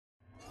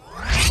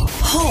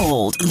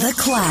Hold the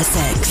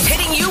classics.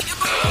 Hitting you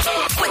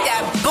with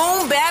that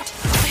boom bap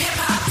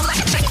hip-hop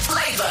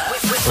flavor.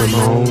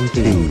 Simone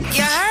Teags.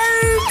 You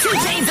heard?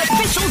 Today's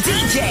official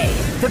DJ,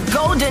 the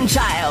Golden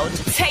Child,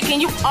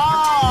 taking you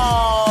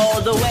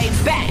all the way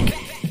back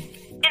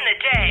in the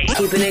day.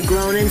 Keeping it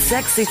grown and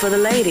sexy for the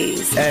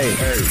ladies. Hey.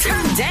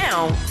 Turn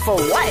down for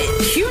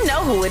what? You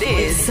know who it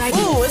is.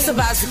 Ooh, it's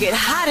about to get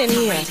hot in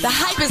here. The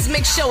Hypest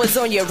Mix Show is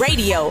on your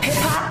radio.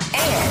 Hip-hop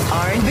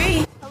and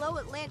R&B. Hello,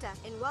 Atlanta,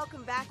 and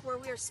welcome back where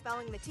we are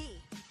spelling the T.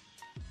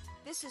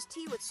 This is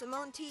T with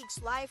Simone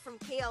Teags live from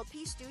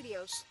KLP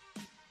Studios.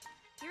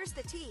 Here's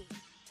the T.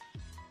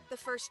 The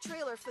first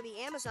trailer for the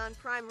Amazon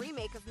Prime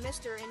remake of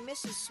Mr. and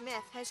Mrs.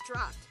 Smith has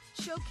dropped,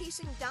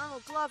 showcasing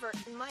Donald Glover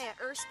and Maya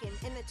Erskine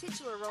in the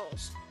titular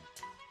roles.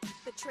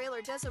 The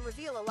trailer doesn't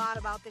reveal a lot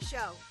about the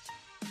show.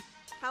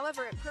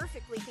 However, it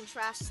perfectly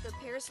contrasts the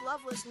pair's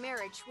loveless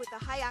marriage with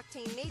the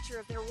high-octane nature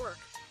of their work.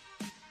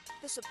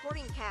 The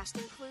supporting cast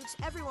includes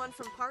everyone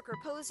from Parker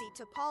Posey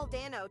to Paul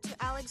Dano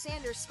to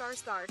Alexander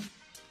Skarsgård.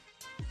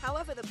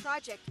 However, the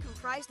project,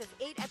 comprised of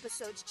 8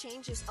 episodes,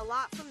 changes a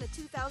lot from the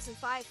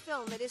 2005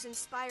 film it is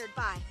inspired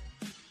by.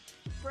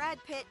 Brad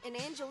Pitt and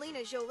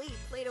Angelina Jolie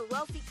played a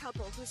wealthy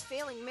couple whose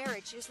failing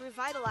marriage is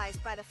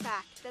revitalized by the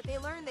fact that they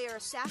learn they are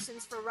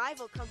assassins for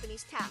rival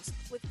companies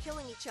tasked with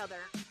killing each other.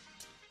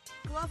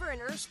 Glover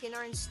and Erskine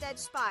are instead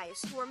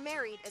spies who are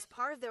married as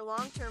part of their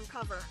long-term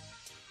cover.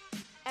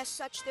 As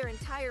such, their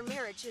entire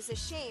marriage is a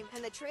shame,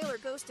 and the trailer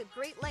goes to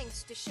great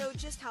lengths to show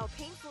just how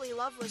painfully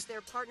loveless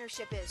their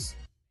partnership is.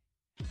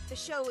 The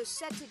show is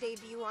set to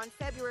debut on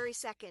February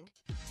 2nd.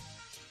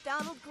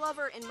 Donald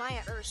Glover and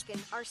Maya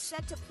Erskine are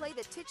set to play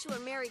the titular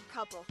married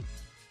couple.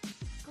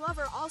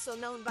 Glover, also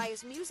known by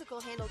his musical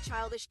handle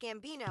Childish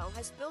Gambino,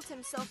 has built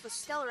himself a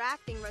stellar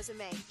acting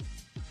resume.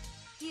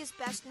 He is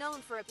best known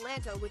for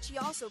Atlanta, which he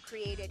also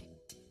created.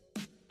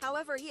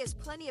 However, he has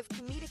plenty of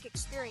comedic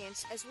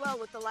experience as well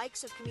with the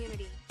likes of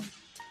Community.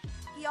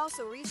 He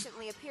also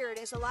recently appeared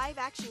as a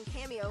live-action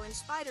cameo in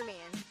Spider-Man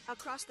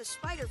Across the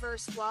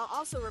Spider-Verse, while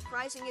also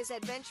reprising his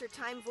Adventure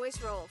Time voice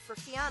role for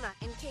Fiona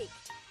in Cake.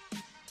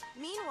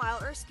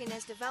 Meanwhile, Erskine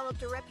has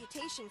developed a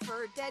reputation for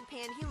her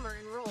deadpan humor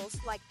in roles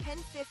like Pen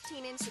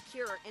 15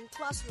 Insecure and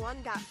Plus One.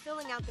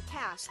 Filling out the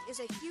cast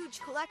is a huge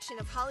collection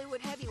of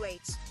Hollywood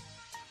heavyweights.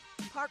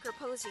 Parker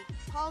Posey,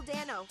 Paul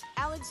Dano,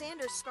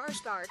 Alexander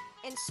Skarsgård,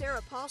 and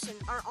Sarah Paulson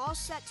are all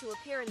set to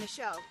appear in the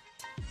show.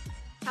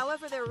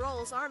 However, their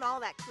roles aren't all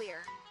that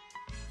clear.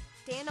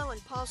 Dano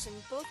and Paulson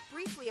both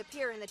briefly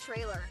appear in the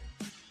trailer.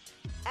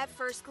 At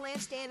first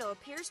glance, Dano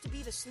appears to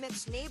be the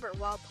Smiths' neighbor,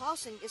 while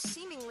Paulson is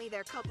seemingly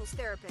their couple's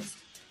therapist.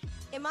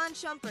 Iman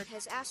Shumpert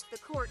has asked the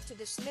court to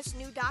dismiss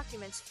new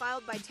documents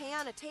filed by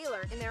Teyana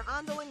Taylor in their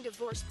ongoing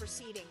divorce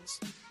proceedings.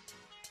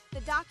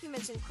 The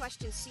documents in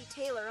question see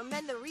Taylor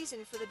amend the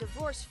reason for the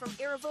divorce from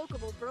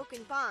irrevocable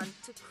broken bond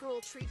to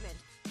cruel treatment.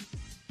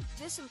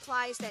 This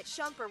implies that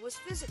Shumpert was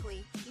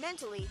physically,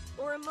 mentally,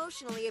 or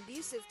emotionally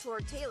abusive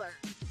toward Taylor.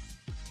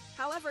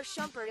 However,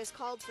 Shumpert has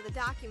called for the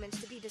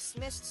documents to be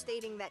dismissed,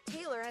 stating that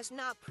Taylor has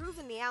not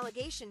proven the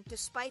allegation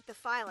despite the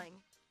filing.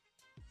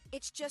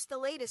 It's just the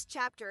latest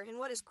chapter in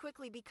what is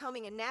quickly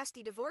becoming a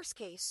nasty divorce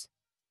case.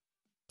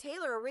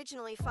 Taylor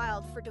originally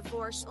filed for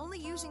divorce only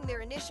using their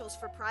initials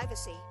for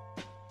privacy.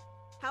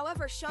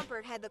 However,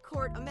 Shumpert had the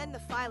court amend the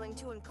filing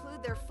to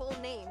include their full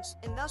names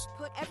and thus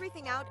put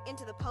everything out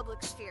into the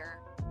public sphere.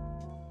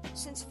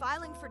 Since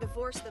filing for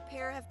divorce, the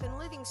pair have been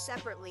living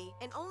separately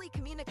and only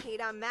communicate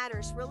on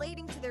matters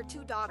relating to their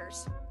 2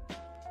 daughters.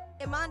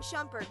 Iman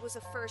Shumpert was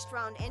a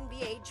first-round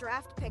NBA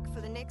draft pick for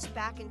the Knicks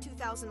back in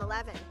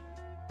 2011.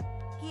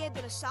 He had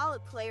been a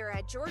solid player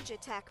at Georgia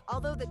Tech,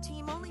 although the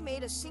team only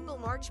made a single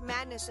March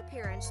Madness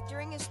appearance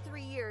during his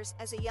 3 years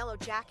as a Yellow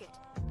Jacket.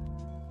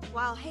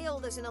 While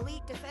hailed as an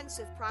elite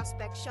defensive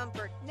prospect,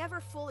 Shumpert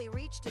never fully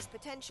reached his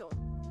potential.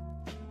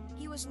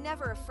 He was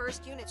never a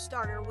first-unit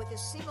starter, with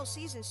his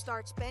single-season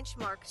starts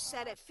benchmark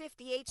set at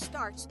 58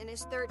 starts in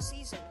his 3rd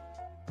season.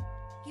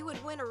 He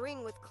would win a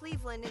ring with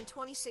Cleveland in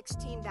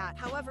 2016.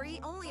 However, he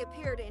only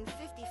appeared in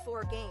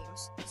 54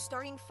 games,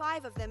 starting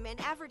 5 of them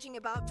and averaging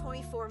about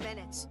 24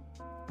 minutes.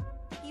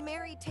 He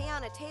married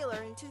Teyana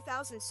Taylor in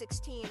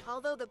 2016,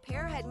 although the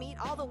pair had met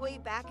all the way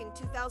back in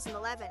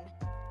 2011.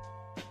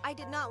 I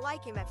did not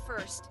like him at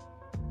first.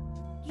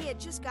 He had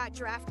just got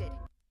drafted.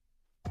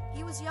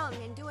 He was young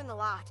and doing a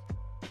lot.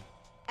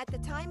 At the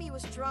time, he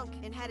was drunk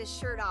and had his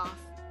shirt off,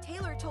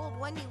 Taylor told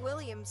Wendy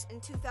Williams in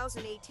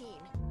 2018.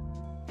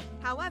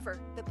 However,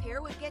 the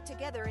pair would get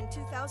together in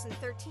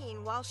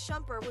 2013 while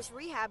Shumpert was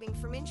rehabbing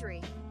from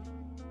injury.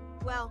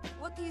 Well,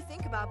 what do you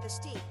think about this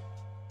tea?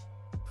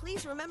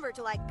 Please remember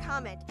to like,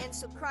 comment, and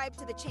subscribe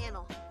to the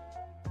channel.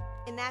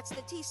 And that's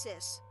the tea,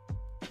 sis.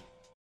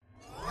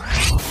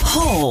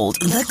 Hold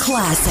the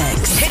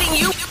classics. Hitting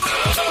you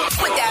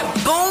with that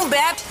boom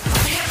bap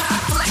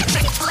hip-hop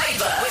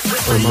flavor.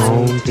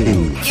 Simone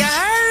Teags. You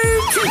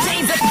heard?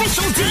 Today's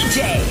official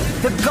DJ,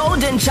 the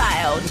Golden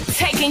Child,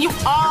 taking you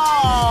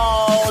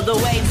all the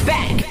way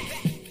back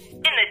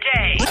in the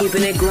day.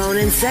 Keeping it grown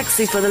and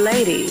sexy for the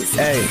ladies.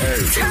 Hey.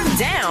 Turn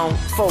down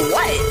for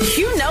what?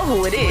 You know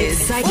who it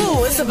is.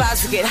 Ooh, it's about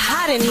to get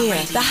hot in here.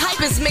 The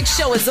Hypest Mix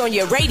Show is on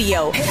your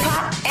radio. Hip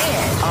hop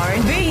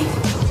and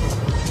R&B.